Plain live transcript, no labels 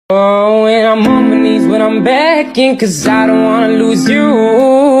Oh, and I'm on my knees when I'm begging, 'cause I don't wanna lose you.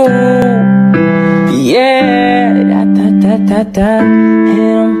 Yeah, da da da da da.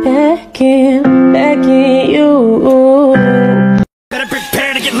 And I'm begging you. Better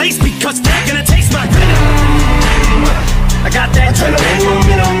prepare to get laced because they're gonna taste my venom. I got that adrenaline,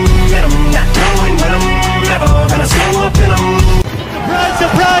 not knowing when I'm never gonna slow up in them. Surprise,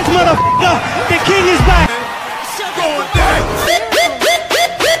 surprise, motherfucker! The king is back!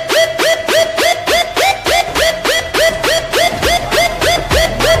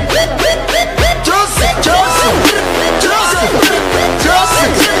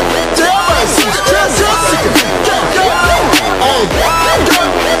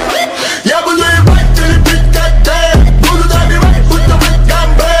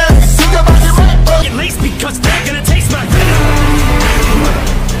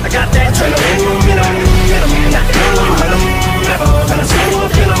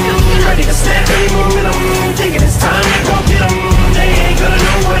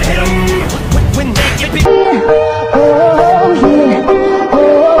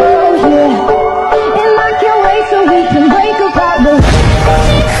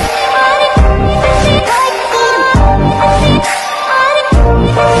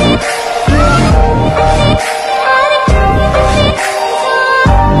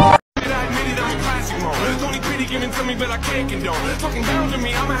 But I can't condone. Talking down to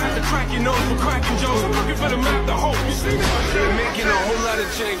me, I'ma have to crack your nose for cracking jokes. I'm looking for the map, the hope. You see that? They're making a whole lot of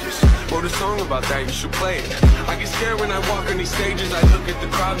changes. Wrote a song about that, you should play it. I get scared when I walk on these stages. I look at the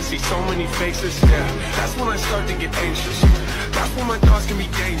crowd and see so many faces. Yeah, that's when I start to get anxious. That's when my thoughts can be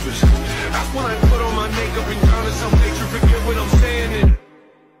dangerous. That's when I put on my makeup and drown in some nature. Forget what I'm saying and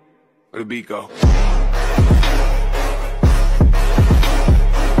where the beat go?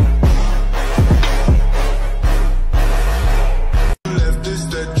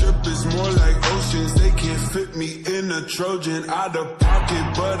 Fit me in a Trojan, out of pocket,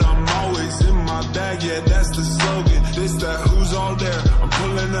 but I'm always in my bag. Yeah, that's the slogan. This that who's all there. I'm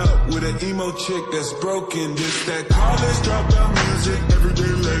pulling up with an emo chick that's broken. This that college dropout music. Every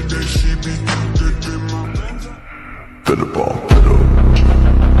day like that she be good in my pedal ball, pedal,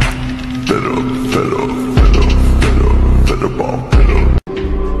 pedal, pedal, pedal, pedal, pedal ball, pedal.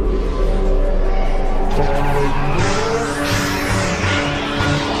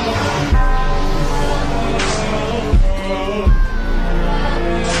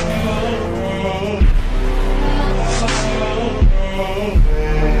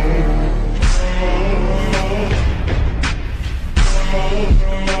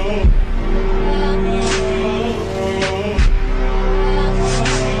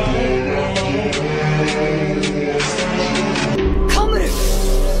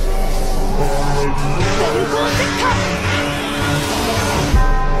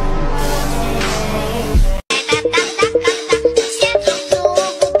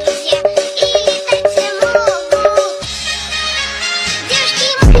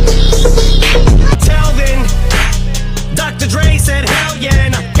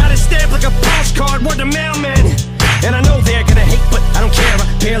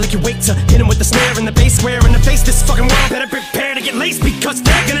 Like you wait to hit him with the snare and the bass square in the face. This fucking world better prepare to get laced because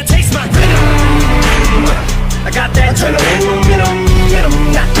they're gonna taste my venom. I got that adrenaline,